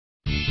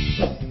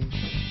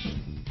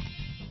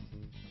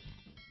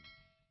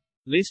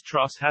Liz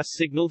Truss has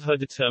signalled her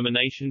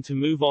determination to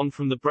move on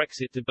from the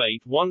Brexit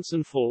debate once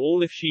and for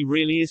all if she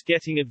really is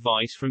getting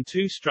advice from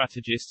two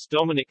strategists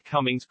Dominic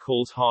Cummings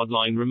calls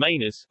hardline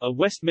Remainers, a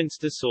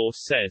Westminster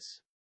source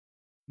says.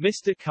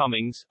 Mr.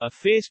 Cummings, a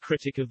fierce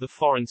critic of the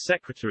Foreign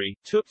Secretary,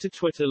 took to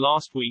Twitter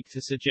last week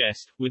to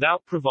suggest,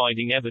 without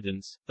providing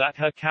evidence, that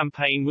her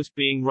campaign was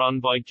being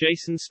run by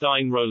Jason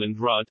Stein Roland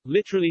Rudd,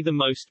 literally the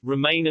most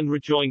Remain and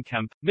Rejoin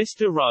camp.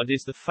 Mr. Rudd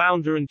is the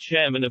founder and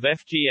chairman of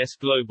FGS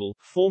Global,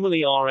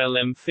 formerly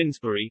RLM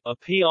Finsbury, a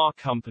PR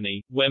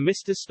company, where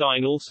Mr.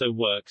 Stein also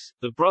works,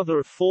 the brother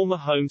of former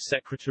Home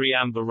Secretary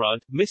Amber Rudd.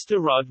 Mr.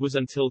 Rudd was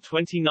until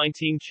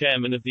 2019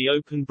 chairman of the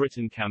Open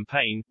Britain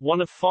campaign,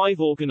 one of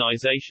 5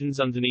 organisations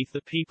underneath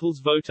the People's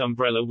Vote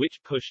umbrella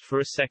which pushed for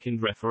a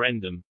second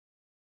referendum.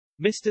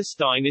 Mr.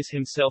 Stein is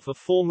himself a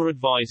former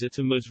advisor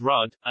to Ms.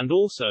 Rudd, and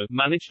also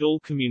managed all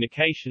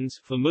communications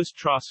for Ms.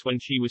 Truss when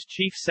she was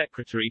Chief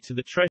Secretary to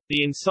the Treasury.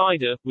 The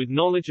insider, with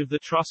knowledge of the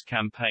Truss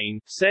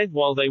campaign, said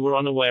while they were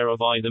unaware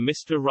of either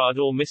Mr. Rudd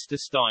or Mr.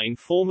 Stein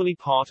formerly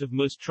part of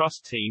Ms.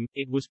 Truss' team,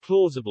 it was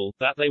plausible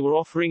that they were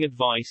offering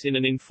advice in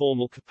an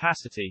informal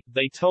capacity.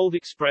 They told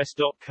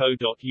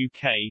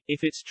Express.co.uk,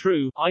 "If it's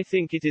true, I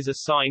think it is a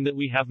sign that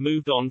we have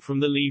moved on from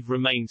the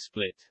Leave-Remain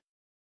split.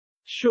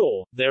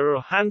 Sure, there are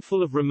a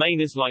handful of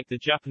Remainers like the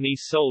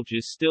Japanese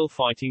soldiers still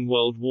fighting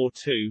World War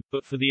II,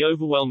 but for the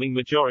overwhelming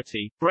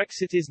majority,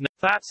 Brexit is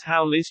That's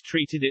how Liz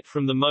treated it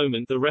from the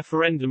moment the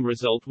referendum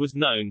result was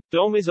known.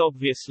 Dom is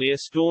obviously a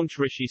staunch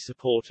Rishi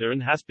supporter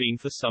and has been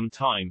for some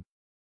time.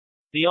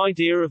 The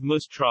idea of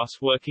Ms. Truss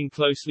working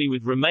closely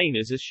with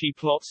Remainers as she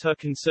plots her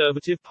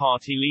Conservative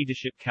Party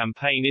leadership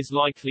campaign is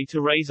likely to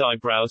raise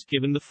eyebrows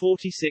given the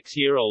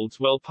 46-year-old's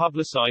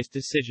well-publicized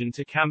decision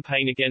to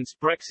campaign against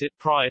Brexit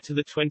prior to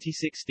the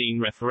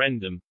 2016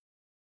 referendum.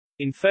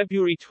 In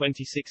February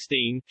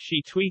 2016,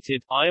 she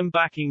tweeted, "I am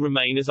backing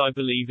Remain as I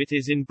believe it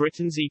is in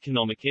Britain's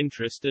economic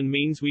interest and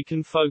means we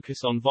can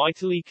focus on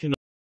vital economic